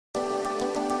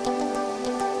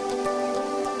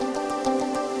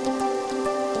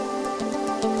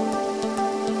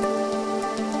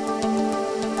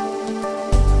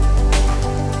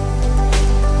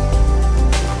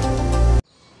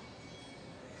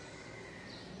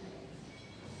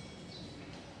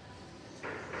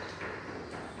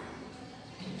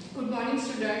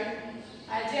Student,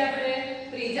 આજે આપણે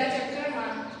ત્રીજા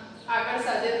ચેપ્ટરમાં આગળ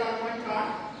સ્વાધ્યાય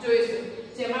 3.3 જોઈશું,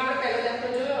 જેમાં આપણે પહેલો દાખલો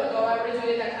જોયો હતો. હવે આપણે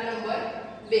જોઈએ દાખલા નંબર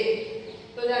 2.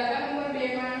 તો દાખલા નંબર 2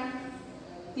 માં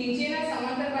નીચેના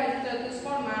સમાંતર બાજુ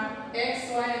ચતુષ્કોણમાં x,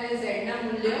 y અને z ના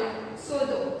મૂલ્યો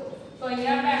શોધો. તો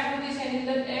અહીંયા આપણે આકૃતિ છે એની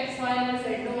અંદર x, y અને z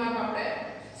નું માપ આપણે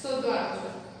શોધવાનું છે.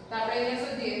 તો આપણે અહીંયા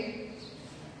શોધીએ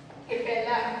કે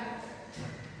પહેલા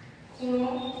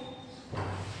ખૂણો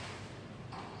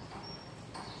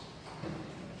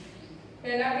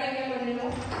पहला આપણે અહીંયા બંનેનો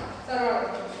સરવાળો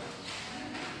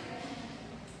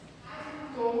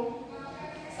તો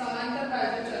સમાંતર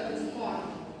બાજુ ચતુષ્કોણ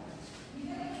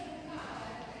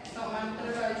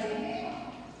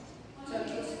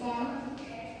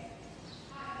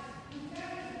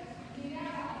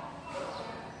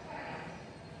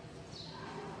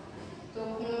તો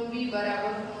ખૂણો B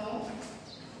બરાબર ખૂણો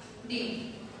D.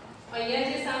 અહીંયા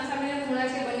જે સામસામેના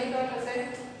ખૂણા છે બંને કેવા થશે?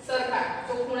 સરખા.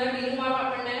 તો ખૂણા B નું માપ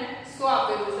આપણને 100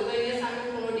 આપેલું છે, તો અહીંયા સામે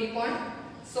ખૂણો D પણ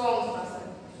 100 અંશ થશે.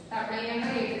 તો આપણે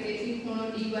અહીંયા કહીએ કે તેથી ખૂણો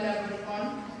D બરાબર પણ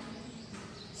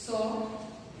 100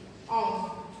 અંશ.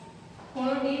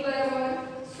 ખૂણો D બરાબર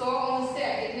 100 અંશ છે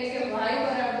એટલે કે y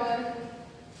બરાબર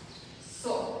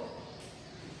 100.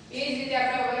 એ જ રીતે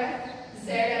આપણે હવે z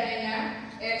અને અહીંયા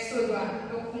x શોધવાનું.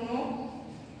 તો ખૂણો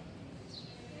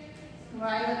y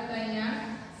અહીંયા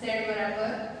z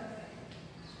બરાબર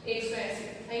 180.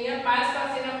 અહીંયા 5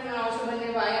 પાસેના ખૂણાઓ છે બંને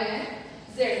y અને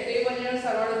z, તો એ બંનેનો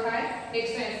સરવાળો થાય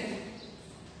 180.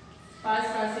 5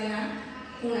 પાસેના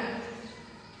ખૂણા.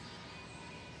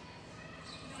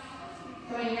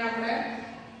 તો અહીંયા આપણે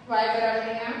y બરાબર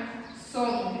અહીંયા 100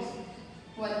 મૂકીશું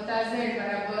વત્તા z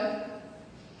બરાબર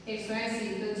 180.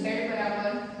 તો z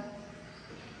બરાબર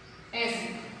 80.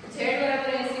 z બરાબર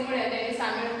 80 મળે તેની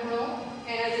સામેનો ખૂણો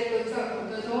એના જેટલો જ સરખો.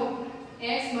 તો જો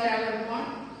x બરાબર પણ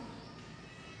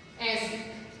 80.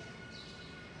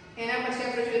 એના પછી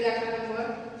આપણે જોઈએ દાખલા નંબર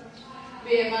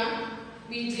 2 માં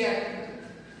બીજી આકૃતિ.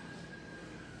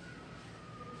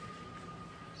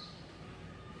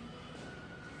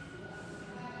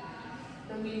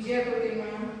 તો બીજી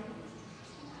આકૃતિમાં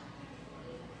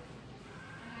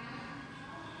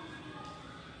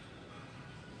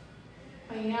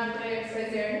અહીંયા આપણે x y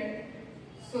z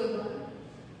શોધવાનું.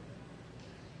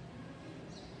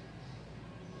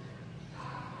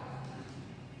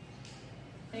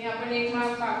 અહીંયા આપણને એક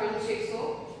માપ આપેલું છે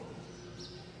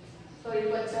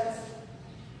 50.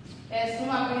 s નું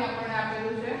માપ આપણને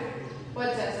આપેલું છે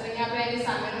 50. અહીંયા આપણે એની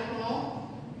સામેનો ખૂણો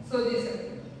શોધી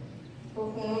શકીએ. તો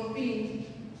ખૂણો P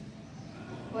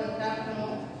વત્તા ખૂણો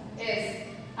s.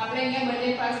 આપણે અહીંયા બંને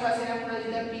પાસેના ખૂણા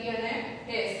લીધા P અને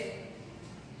s,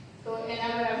 તો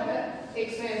એના બરાબર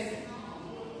 180.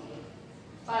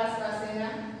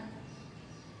 પાસેના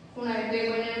ખૂણા એટલે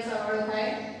બંનેનો સરવાળો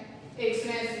થાય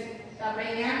 180. તો આપણે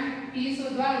અહીંયા P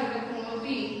શોધવાનું એટલે ખૂણો P,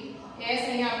 s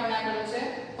અહીંયા આપણને આપેલો છે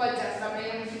 50. તો આપણે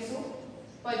અહીંયા મૂકીશું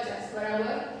 50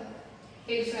 બરાબર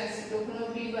 180. તો ખૂણો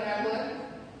P બરાબર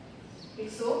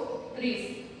 130.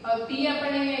 હવે P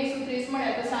આપણને અહીંયા 130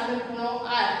 મળે તો સામે ખૂણો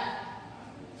R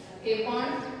એ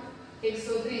પણ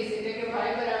 130 એટલે કે y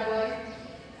બરાબર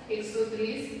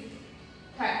 130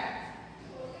 થાય.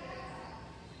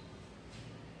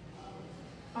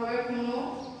 હવે ખૂણો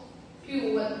Q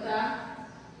વત્તા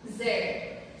z.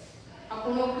 આ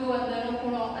ખૂણો Q અંદરનો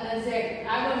ખૂણો અને z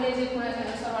આ બંને જે ખૂણા છે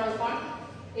એનો સરવાળો પણ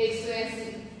 180.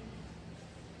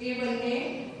 એ બંને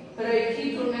રૈખિક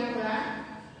જોડના ખૂણા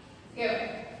કહેવાય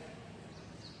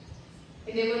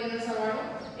એટલે બંનેનો સરવાળો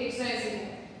 180.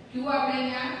 Q આપણે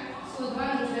અહીંયા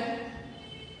શોધવાનું છે.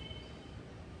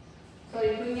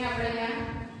 સોરી, Q ને આપણે અહીંયા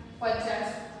 50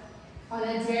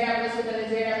 અને z આપણે શોધવાનું.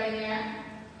 z આપણે અહીંયા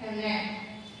એમને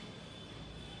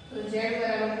તો z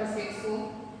બરાબર થશે 130.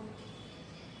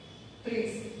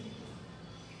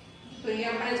 તો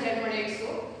અહીંયા આપણે z મળે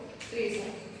 130.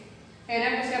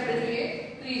 એના પછી આપણે જોઈએ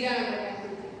ત્રીજા નંબરની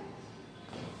આકૃતિ.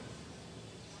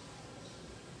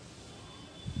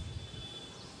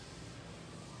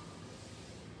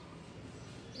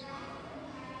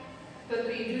 તો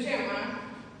ત્રીજું છે એમાં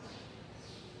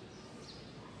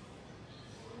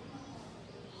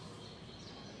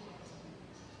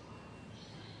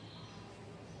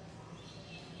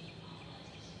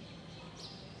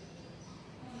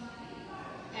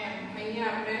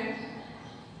અહીંયા આપણે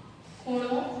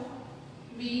ખૂણો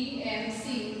BMC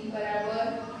બરાબર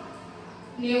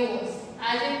 90 અંશ.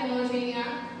 આ જે ખૂણો છે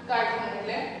અહીંયા કાટખૂણો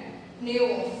એટલે 90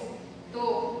 અંશ. તો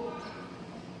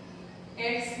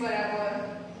x બરાબર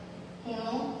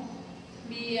ખૂણો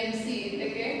BMC એટલે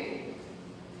કે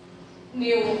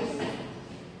 90 અંશ.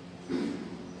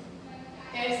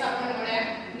 x આપણને મળ્યા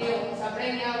 90 અંશ. આપણે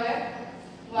અહીંયા હવે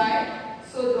y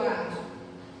શોધવાનું છે.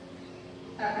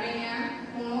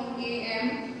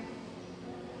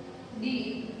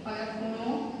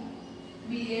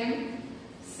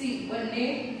 બંને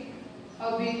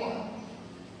અભિકોણ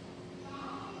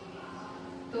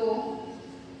તો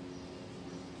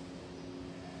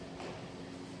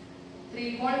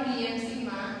ત્રિકોણ BMC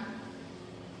માં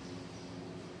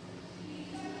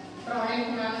ત્રણેય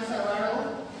ખૂણાનો સરવાળો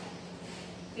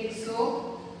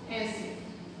 180.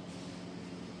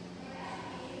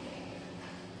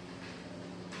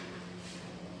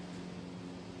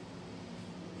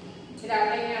 એટલે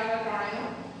આપણે અહીંયા આવા ત્રણેયનો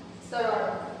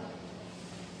સરવાળો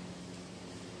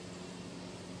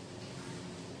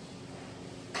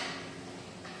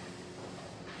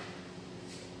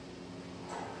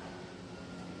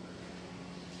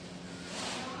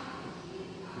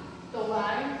તો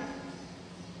y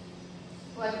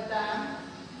વત્તા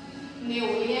 90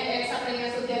 અહીંયા x આપણે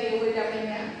અહીંયા શોધ્યા 90 એટલે આપણે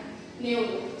અહીંયા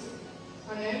 90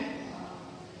 અને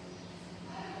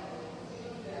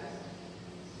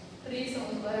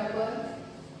 30 બરાબર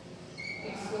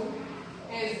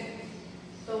 180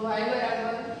 તો y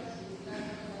બરાબર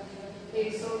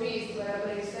 120 બરાબર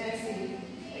 180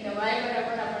 એટલે y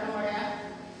બરાબર આપણને મળ્યા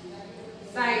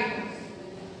 60.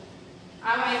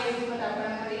 આ y ની કિંમત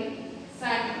આપણને મળી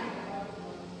 60.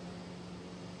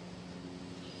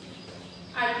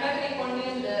 આટલા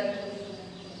ત્રિકોણની અંદર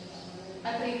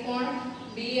આ ત્રિકોણ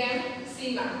BMC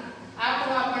માં આ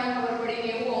ખૂણો આપણને ખબર પડી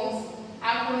 90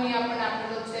 આ ખૂણો આપણને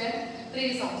આપેલો છે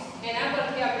 30 એના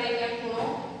પરથી આપણે અહીંયા ખૂણો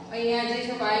અહીંયા જે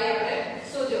છે y આપણે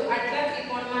શોધ્યો. આટલા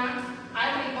ત્રિકોણમાં આ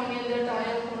ત્રિકોણની અંદર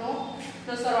ત્રણેય ખૂણો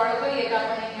તો સરવાળો કરીએ તો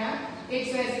આપણને અહીંયા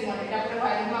 180 મળે એટલે આપણે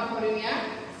y નું માપ મળ્યું અહીંયા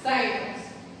 60.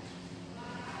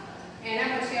 એના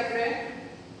પછી આપણે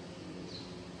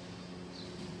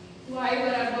y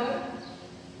બરાબર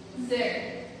z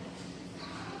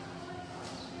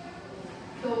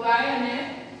તો y અને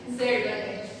z બને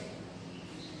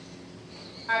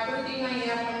આકૃતિમાં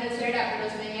અહીંયા આપણને z આપેલો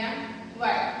છે અહીંયા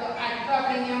y તો આટલો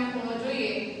આપણે અહીંયા ખૂણો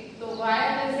જોઈએ તો y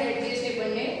અને z જે છે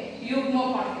બંને યુગ્મ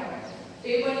કોણ કહેવાય. તો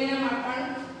એ બંનેના માપ પણ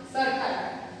સરખા થાય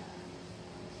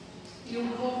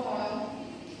યુગ્મ કોણ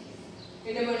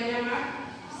એટલે બંનેના માપ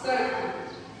સરખા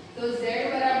તો z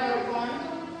બરાબર કોણ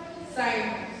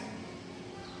 60.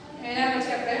 એના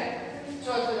પછી આપણે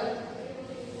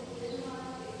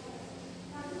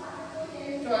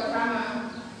ચોથામાં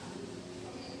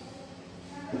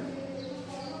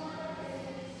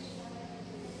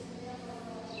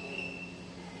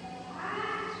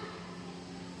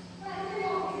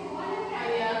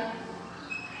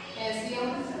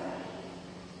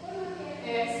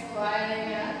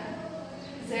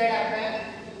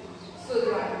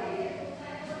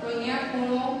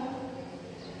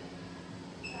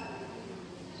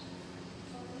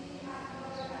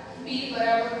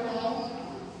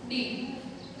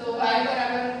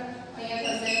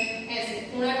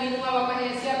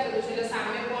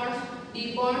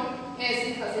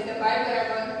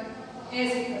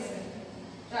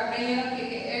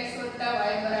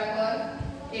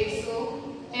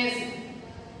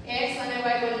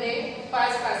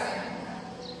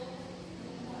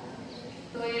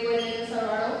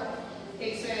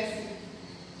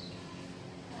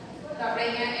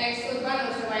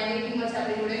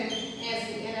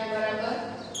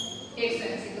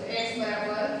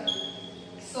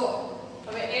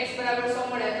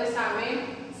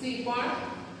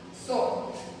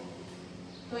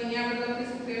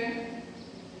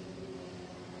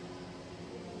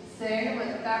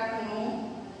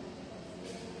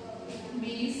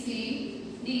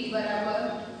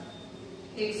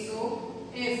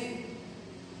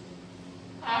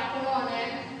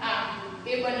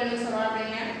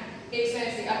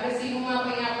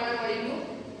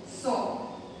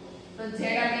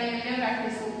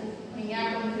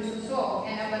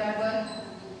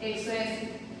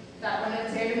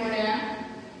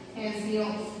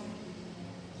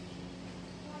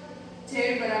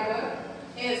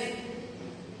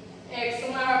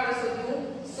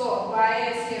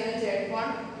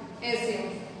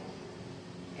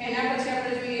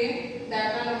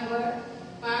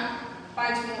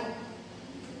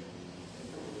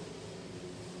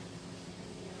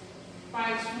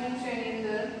પાંચમું છે એની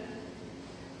અંદર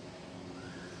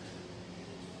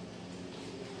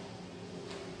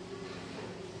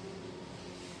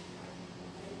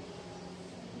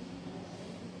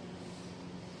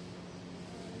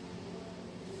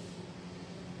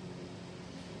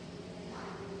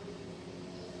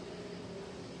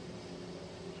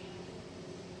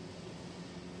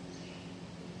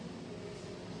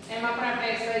એમાં પણ આપણે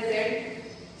x y z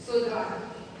શોધવાનું.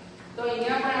 તો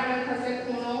અહીંયા પણ આપણે થશે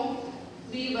ખૂણો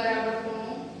b બરાબર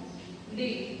ખૂણો d.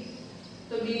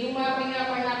 તો b નું માપ અહીંયા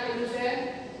આપણને આપેલું છે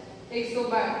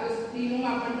 112 તો d નું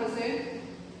માપ પણ થશે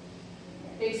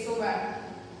 112.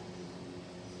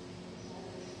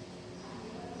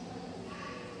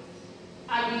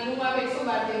 આ b નું માપ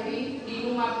 112 તેથી d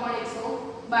નું માપ પણ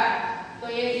 112 તો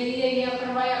એ d ની અહીંયા પર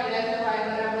y આપેલા છે y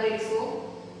બરાબર 112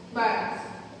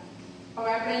 હવે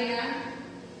આપણે અહીંયા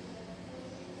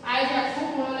આ જે આખો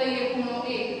ખૂણો લઈએ ખૂણો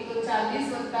a તો 40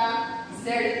 z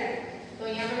થાય તો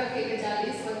અહીંયા આપણે લખીએ કે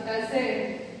 40 z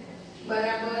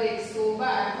બરાબર 112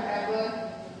 બરાબર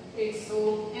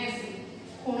 180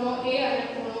 ખૂણો a અને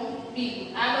ખૂણો b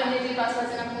આ બંને જે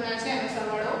પાછળના ખૂણા છે એનો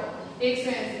સરવાળો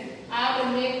 180 આ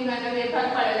બંને ખૂણાના બે ભાગ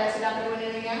પાડેલા છે આપણે બંને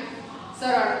અહીંયા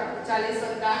સરળ 40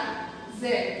 z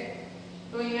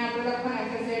તો અહીંયા આપણે લખવાના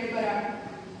કે z બરાબર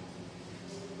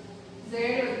z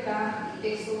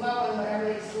 152 બરાબર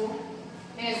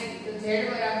 180 તો z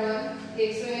બરાબર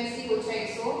 180 ઓછા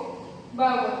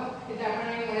 152 એટલે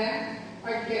આપણને મળ્યા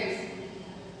 28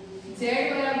 z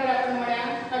બરાબર આપણે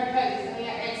મળ્યા 28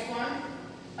 અહીંયા x પણ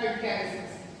 28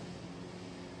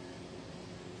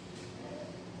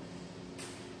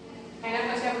 એના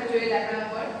પછી આપણે જોઈએ દાખલા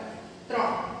નંબર 3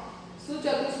 શું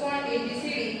ચતુષ્કોણ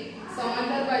ABCD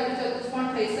સમાંતર બાજુ ચતુષ્કોણ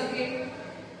થઈ શકે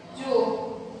જો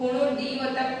ખૂણો D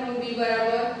વત્તા ખૂણો B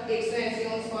બરાબર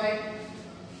 180 અંશ હોય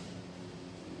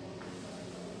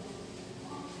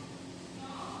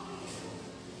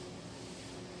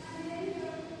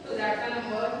તો દાખલા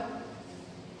નંબર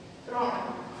 3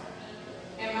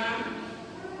 એમાં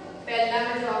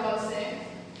પહેલાનો જવાબ આવશે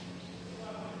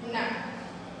ના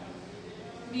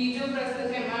બીજો પ્રશ્ન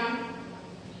છે એમાં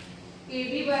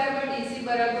AB બરાબર DC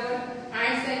બરાબર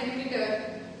 8 સેન્ટીમીટર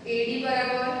AD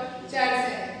બરાબર 4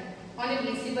 સેમી અને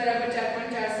BC બરાબર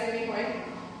 4.4 સેમી હોય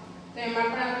તો એમાં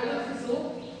પણ આપણે લખીશું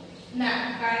ના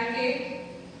કારણ કે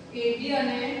AB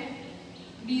અને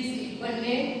BC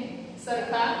બંને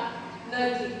સરખા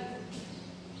નથી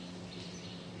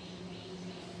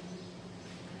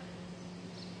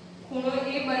ખૂણો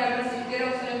A બરાબર 70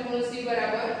 અંશ અને ખૂણો C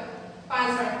બરાબર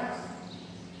 65 અંશ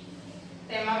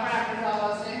તેમાં પણ આપણે જવાબ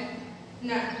આવશે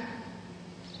ના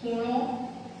ખૂણો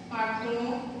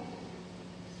પાકખૂણો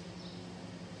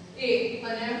A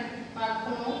અને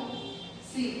પાકખૂણો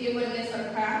C એ બંને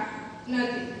સરખા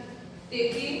નથી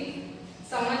તેથી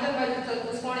સમાંતર બાજુ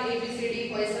ચતુષ્કોણ ABCD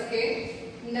હોઈ શકે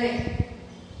નહીં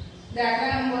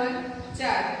દાખલા નંબર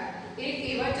 4 એક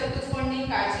એવા ચતુષ્કોણની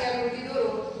કાચી આકૃતિ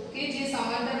દોરો કે જે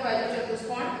સમાંતર બાજુ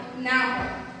ચતુષ્કોણ ના હોય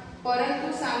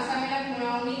પરંતુ સામસામેના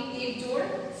ખૂણાઓની એક જોડ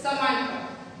સમાન હોય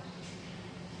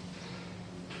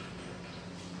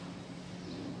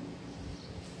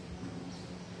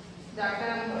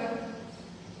દાખલા નંબર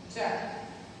 4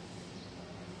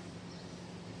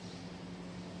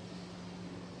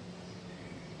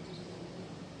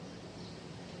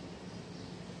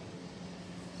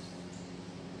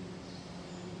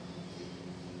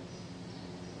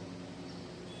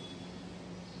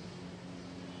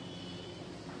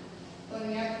 તો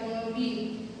અહીંયા ખૂણો B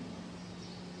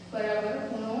બરાબર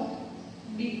ખૂણો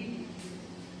D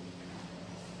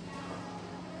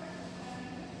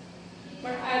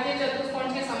પણ આ જે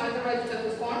ચતુષ્કોણ છે સમાંતર બાજુ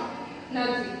ચતુષ્કોણ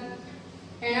નથી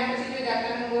એના પછી જો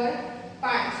દાખલા નંબર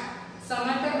 5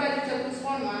 સમાંતર બાજુ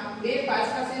ચતુષ્કોણમાં બે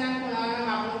પાસપાસના ખૂણાઓના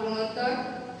માપનો ગુણોત્તર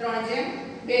 3:2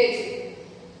 છે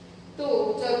તો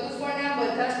ચતુષ્કોણના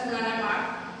બધા જ ખૂણાના માપ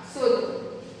શોધો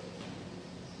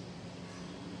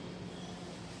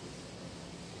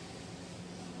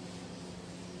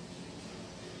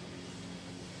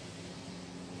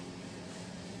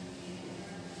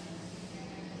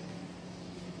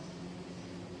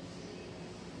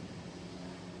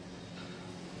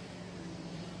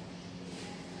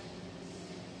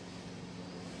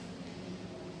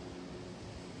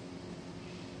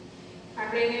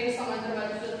આપણે એને સમાંતર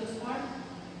બાજુ ચતુષ્કોણ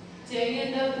જેની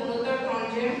અંદર ગુણોત્તર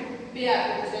 3:2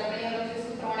 આપેલું છે આપણે અહીંયા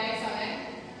લખીશું 3x અને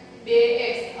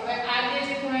 2x હવે આ બે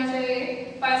જે ખૂણા છે એ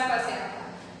પાસ પાસે આપવા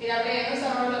એટલે આપણે એનો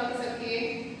સરવાળો લખી શકીએ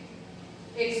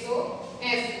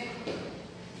 180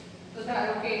 તો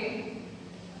ધારો કે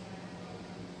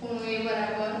ખૂણો A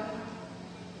બરાબર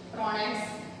 3x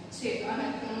છે અને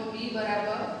ખૂણો B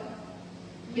બરાબર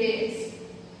 2x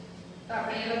તો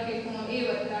આપણે અહીં લખીએ ખૂણો A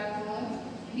વત્તા ખૂણો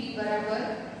B બરાબર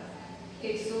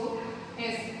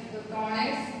 180 તો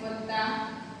 3x વત્તા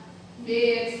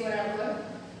 2x બરાબર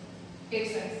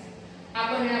 180 આ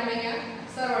બંને આપણે અહીંયા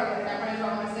સરળ કરીએ આપણે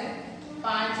જવાબ મળશે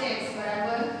 5x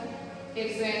બરાબર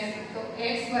 180 તો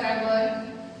x બરાબર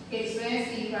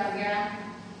 180 ભાગ્યા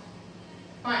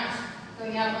 5 તો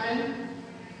અહીંયા આપણે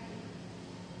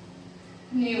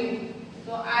 90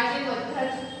 તો આ જે બધા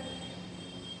જ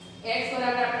x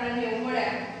બરાબર આપણને 90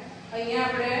 મળ્યા અહીંયા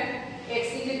આપણે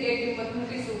x ની જગ્યાએ કિંમત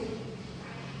મૂકીશું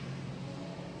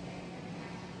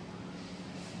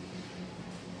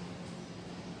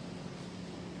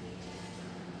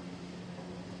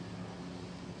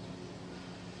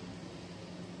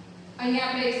અહીંયા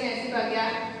આપણે 180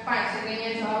 ભાગ્યા 5 એટલે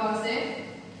અહીંયા જવાબ આવશે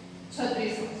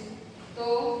 36 તો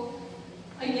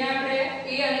અહીંયા આપણે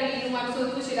a અને b નું માપ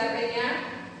શોધવું છે એટલે આપણે અહીંયા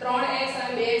 3x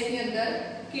અને 2x ની અંદર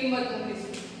કિંમત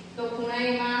મૂકીશું તો ખૂણા a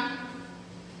માં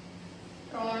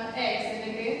 3x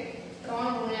એટલે કે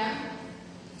 3 ગુણ્યા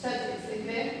 36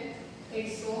 એટલે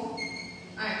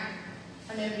 108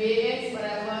 અને 2x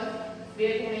બરાબર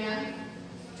 2 ગુણ્યા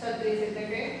 36 એટલે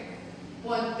કે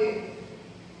 72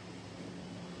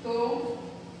 તો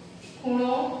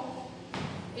ખૂણો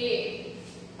a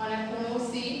અને ખૂણો c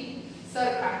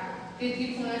સરખા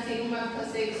તેથી ખૂણા c નું માપ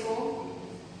થશે 108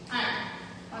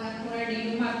 અને ખૂણા d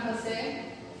નું માપ થશે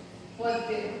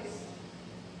 72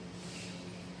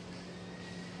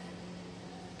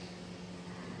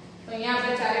 તો અહીંયા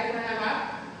આપણે ચારે ખૂણાના માપ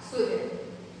શોધ્યા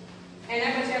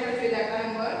એના પછી આપણે જોઈએ દાખલા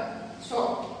નંબર 6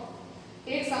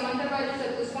 એક સમાંતર બાજુ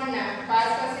ચતુષ્કોણના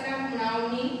પાસ પાસેના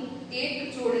ખૂણાઓની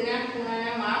એક જોડના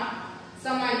ખૂણાના માપ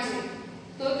સમાન છે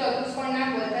તો ચતુષ્કોણના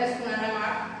બધા જ ખૂણાના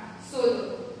માપ શોધો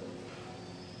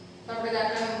તો આપણે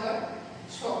દાખલા નંબર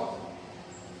 6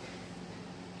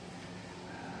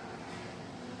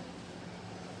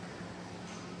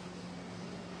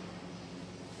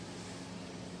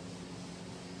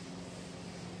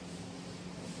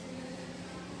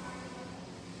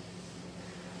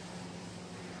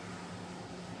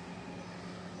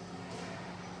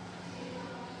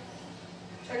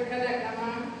 છઠ્ઠા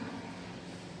દાખલામાં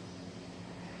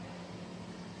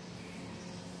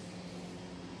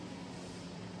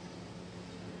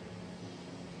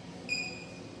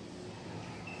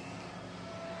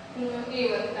ખૂણો a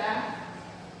વત્તા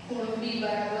ખૂણો b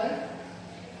બરાબર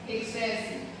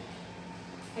 180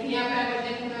 અહીંયા આપણે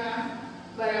બંને ખૂણા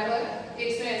બરાબર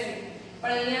 180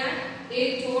 પણ અહીંયા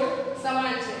એક જોડ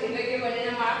સમાન છે એટલે કે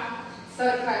બંનેના માપ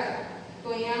સરખા છે તો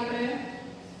અહીંયા આપણે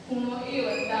ખૂણો a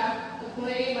વત્તા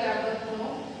ખૂણો a બરાબર ખૂણો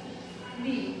b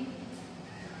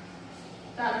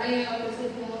તો આપણે અહીંયા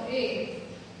લખીશું ખૂણો a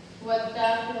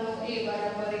વત્તા ખૂણો a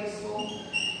બરાબર 180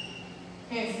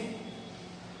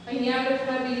 અહીંયા આપણે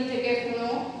ખૂણા b ની જગ્યાએ ખૂણો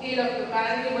a લખ્યો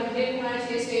કારણ કે બંને ખૂણા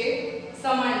છે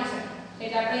સમાન છે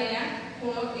એટલે આપણે અહીંયા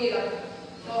ખૂણો a લખ્યો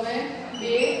તો હવે 2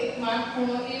 માં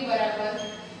ખૂણો a બરાબર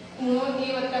ખૂણો a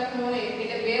વત્તા ખૂણો a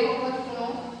એટલે 2 વખત ખૂણો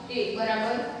a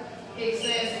બરાબર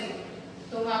 180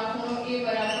 તો માપ ખૂણો a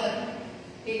બરાબર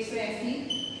 180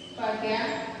 ભાગ્યા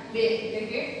 2 એટલે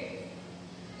કે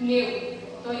 90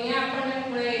 તો અહીંયા આપણને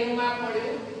ખૂણા a નું માપ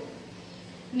મળ્યું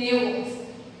 90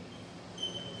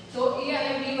 તો a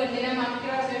અને b બંનેના માપ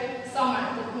કેવા છે સમાન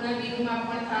તો ખૂણા b નું માપ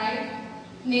પણ થાય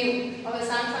 90 હવે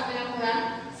સામસામેના ખૂણા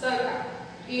સરખા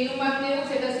a નું માપ 90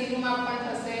 છે તો c નું માપ પણ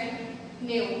થશે 90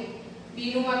 b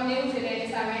નું માપ 90 છે એટલે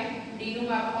એની સામે d નું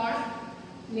માપ પણ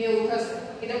 90 થશે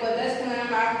એટલે બધા જ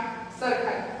ખૂણાના માપ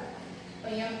સરખા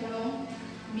અહીંયા ખૂણો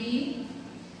b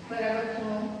બરાબર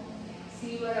ખૂણો c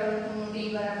બરાબર ખૂણો d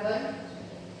બરાબર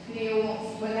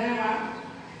 90 બધાના માપ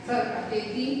સરખા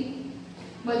તેથી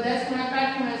બધા જ ખૂણા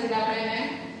કાટખૂણા છે એટલે આપણે એને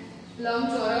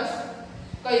લંબચોરસ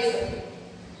કહી શકીએ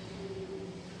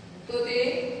તો તે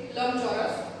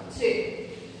લંબચોરસ છે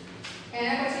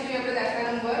એના પછી જો આપણે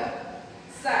દાખલા નંબર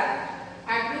 7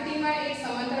 આકૃતિમાં એક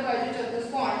સમાંતર બાજુ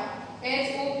ચતુષ્કોણ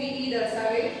HOPE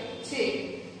દર્શાવે છે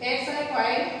x અને y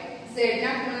z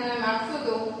ના ખૂણાના માપ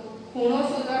શોધો ખૂણો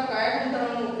શોધવા કયા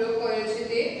ગુણધર્મનો ઉપયોગ કર્યો છે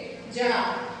તે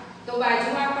જણાવો તો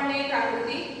બાજુમાં આપણને એક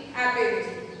આકૃતિ આપેલી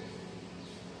છે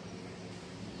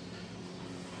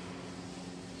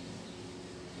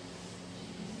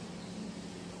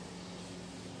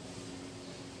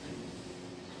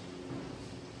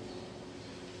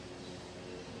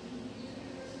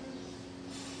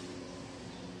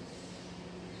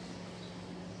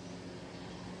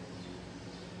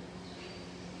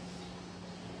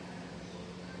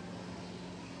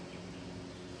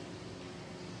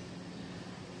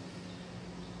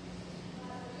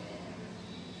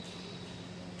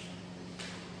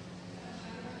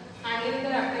આની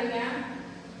અંદર આપણે અહીંયા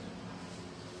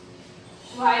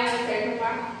y અને z નું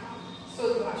માપ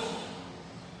શોધવાનું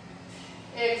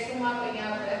x નું માપ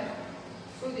અહીંયા આપણે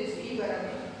શોધીશું e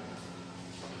બરાબર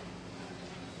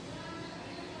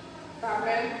તો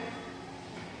આપણે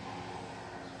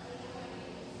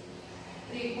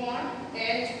ત્રિકોણ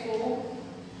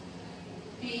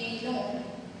HOP નો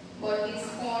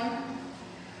બહિષ્કોણ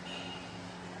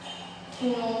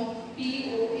ખૂણો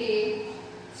POA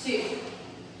છે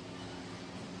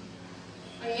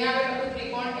અહીંયા આપણે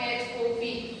ત્રિકોણ HOP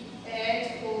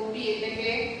એટલે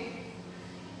કે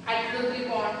આટલો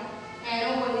ત્રિકોણ એનો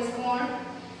બહિષ્કોણ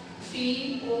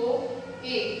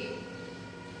POA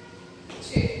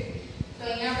છે તો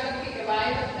અહીંયા આપણે લખીએ કે y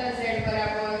 + z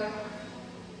બરાબર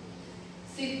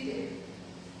 70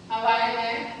 આ y ને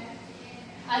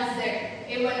આ z એ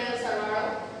બંનેનો સરવાળો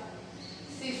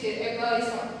 70 એ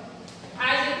 22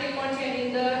 આ જે ત્રિકોણ છે એની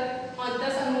અંદર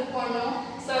અંતઃસમૂહ કોણનો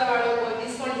સરવાળો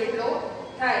 32 કોણ જેટલો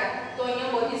થાય તો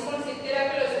અહીંયા 32 કોણ 70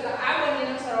 આપેલો છે તો આ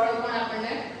બંનેનો સરવાળો પણ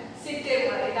આપણને 70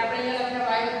 મળે એટલે આપણે અહીંયા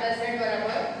લખ્યા y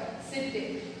z 70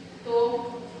 તો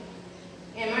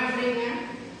એમાં આપણે અહીંયા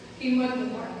કિંમત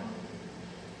મૂકવાની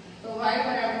તો y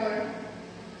બરાબર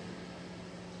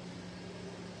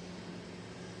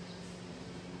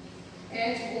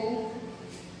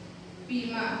HOP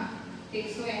માં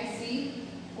 180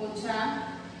 ઓછા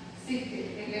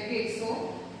 70 એટલે કે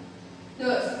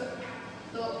 110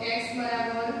 તો x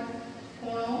બરાબર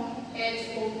ખૂણો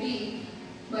HOP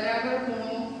બરાબર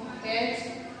ખૂણો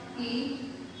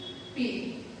HEP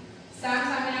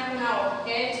સામસામેના ખૂણાઓ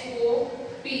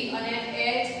HOP અને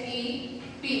HEP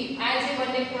આ જે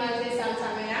બંને ખૂણા છે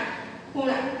સામસામેના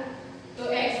ખૂણા તો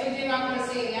x ની જેમ આપણે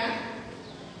અહીંયા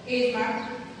એ જ માં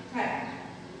થાય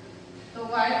તો y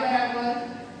બરાબર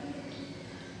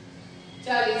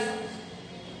 40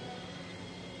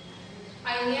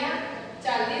 અહીંયા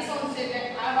 40 અંશ એટલે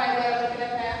આ y બરાબર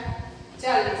કેટલા થયા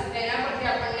 40 એના પરથી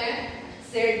આપણને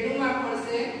z નું માપ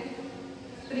મળશે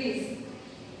 30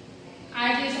 આ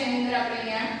જે છે એની અંદર આપણે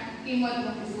અહીંયા કિંમત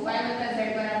મૂકીશું y + z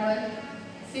બરાબર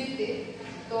 70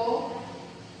 તો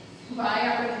y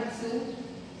આપણે મૂકીશું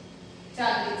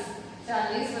 40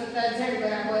 40 + z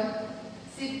બરાબર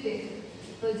 70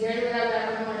 તો z બરાબર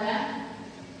આપણને મળ્યા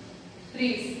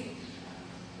 30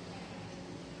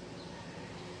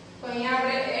 તો અહીંયા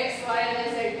આપણે x y અને z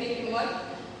ની કિંમત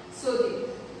શોધી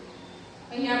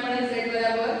અહીંયા આપણે z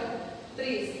બરાબર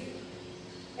 30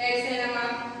 x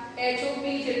એનામાં HOP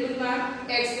જેટલું માં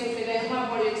x નું છે એટલે એમાં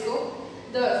મળે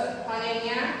 110 અને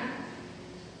અહીંયા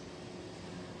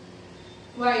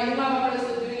y નું માપ આપણે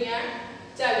શોધ્યું અહીંયા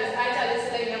 40 આ 40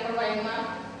 એટલે અહીંયા પણ y નું માપ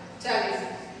 40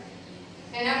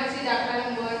 એના પછી દાખલા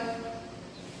નંબર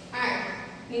 8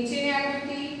 નીચેની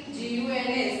આકૃતિ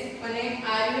GUNS અને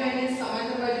RUNS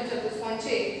સમાંતર બાજુ ચતુષ્કોણ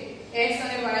છે x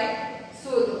અને y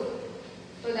શોધો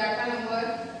તો દાખલા નંબર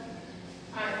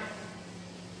 8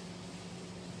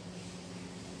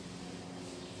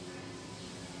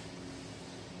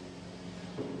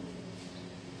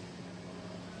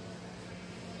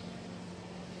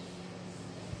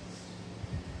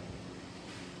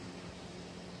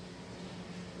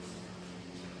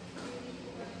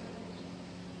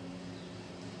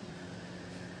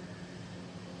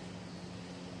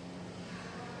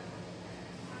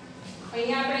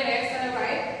 અહીંયા આપણે x અને y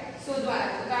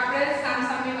શોધવાના છે તો આપણે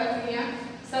સામસામે બાજુ અહીંયા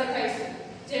સરખાઈશું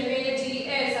જેમ કે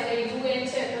GS અને UN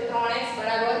છે તો 3x 18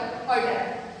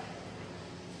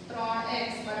 3x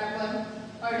 18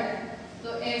 તો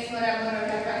x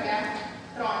 18 ભાગ્યા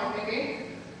 3 એટલે કે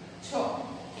 6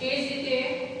 એ જ રીતે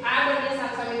આ બંને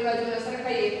સામસામેની બાજુને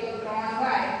સરખાઈએ તો 3y -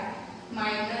 1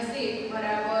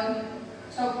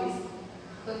 26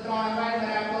 તો 3y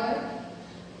બરાબર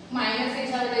માઈનસ એ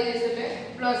ચાલ લઈ જશે એટલે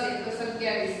પ્લસ 1 તો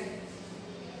 27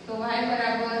 તો y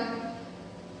બરાબર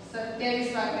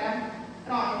 27 ભાગ્યા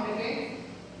 3 એટલે કે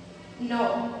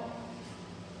 9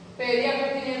 પહેલી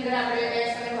આકૃતિની અંદર આપણે x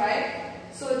અને y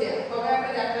શોધ્યા હવે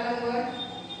આપણે દાખલા નંબર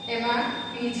એમાં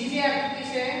બીજી જે આકૃતિ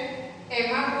છે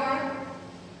એમાં પણ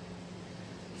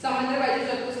સમાંતર બાજુ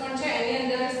ચતુષ્કોણ છે એની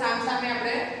અંદર સામસામે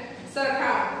આપણે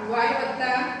સરખા y +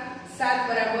 7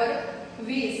 બરાબર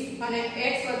 20 અને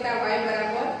x + y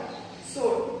બરાબર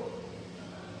 16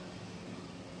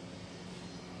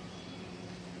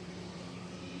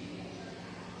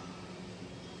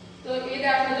 તો એ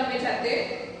દાખલો તમે જાતે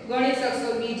ગણી શકશો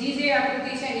બીજી જે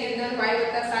આકૃતિ છે એની અંદર y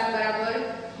 + 7 બરાબર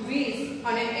 20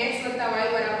 અને x + y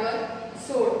બરાબર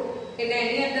 16 એટલે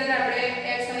એની અંદર આપણે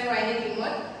x અને y ની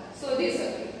કિંમત શોધી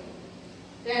શકીએ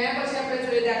તેના પછી આપણે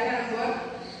જોઈએ દાખલા નંબર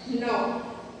 9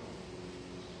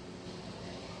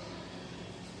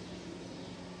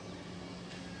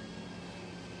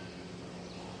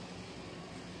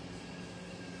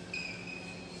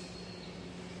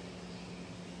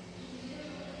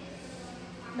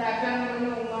 દાખલા નંબર 9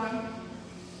 માં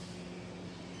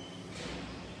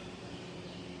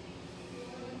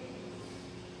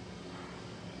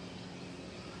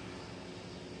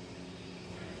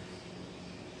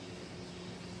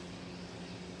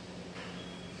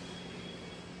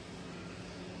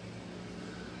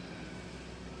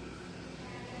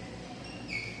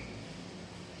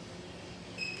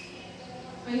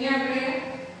અહીંયા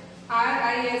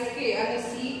આપણે RISK અને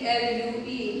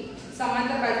CLUE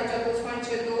સમાંતર બાજુ ચતુષ્કોણ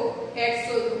છે તો x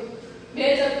શોધો બે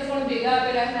ચતુષ્કોણ ભેગા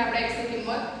આપેલા છે આપણે x ની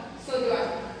કિંમત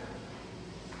શોધવાની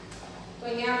તો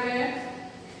અહીંયા આપણે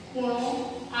ખૂણો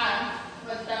R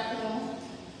વત્તા ખૂણો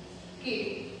K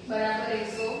બરાબર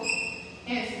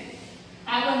 180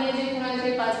 આ બંને જે ખૂણા છે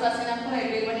પાસ પાસેના ખૂણા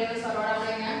એટલે બંનેનો સરવાળો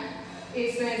આપણે અહીંયા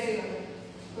 180 નો.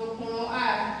 તો ખૂણો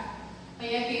R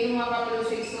અહીંયા k નું માપ આપેલું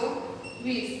છે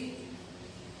 120.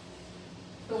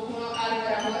 તો ખૂણો R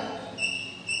બરાબર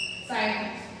 60.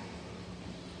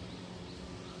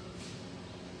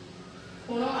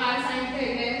 ખૂણો R 60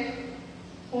 એટલે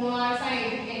ખૂણો R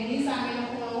 60 એની સામેનો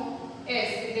ખૂણો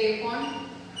S એટલે એ કોણ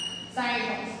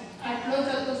 60. આટલો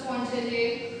ચતુષ્કોણ છે જે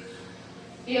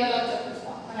એ અલગ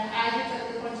ચતુષ્કોણ અને આ જે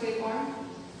ચતુષ્કોણ છે એ કોણ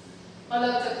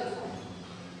અલગ ચતુષ્કોણ.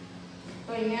 તો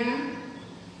અહીંયા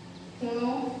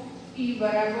ખૂણો E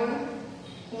બરાબર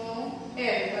ખૂણો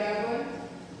L બરાબર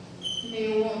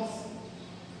 90°.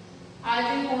 આ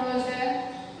જે ખૂણો છે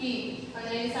E અને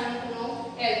એની સામે ખૂણો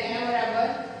L એના બરાબર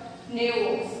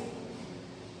 90°.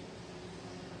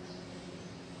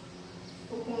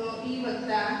 તો ખૂણો E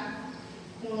વત્તા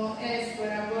ખૂણો S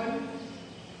બરાબર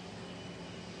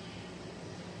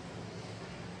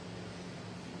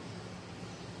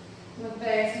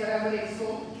S બરાબર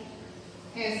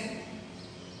 180.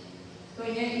 તો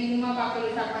અહીંયા E નું માપ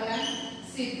આપેલું છે આપણને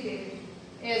 70.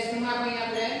 S નું માપ અહીંયા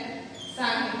આપણે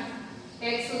 60.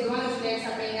 x શોધવાનું છે x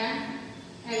આપણે અહીંયા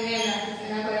રાખીશું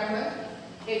એના બરાબર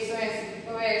 180.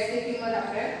 તો s ની કિંમત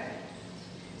આપણે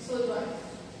શોધવાની.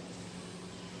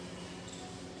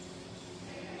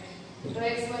 તો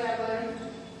x બરાબર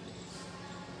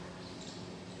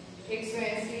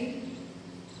 180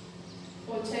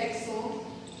 ઓછા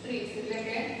 130 એટલે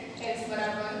કે x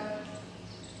બરાબર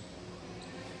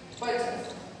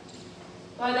 50.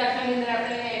 તો આ દાખલાની અંદર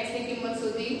આપણે x ની કિંમત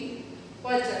શોધી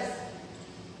 50.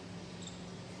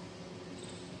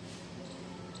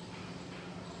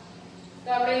 તો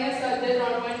આપણે અહીંયા સ્વાધ્યાય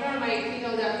 3.3 માં 1 થી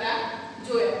 9 દાખલા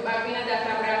જોયા. બાકીના દાખલા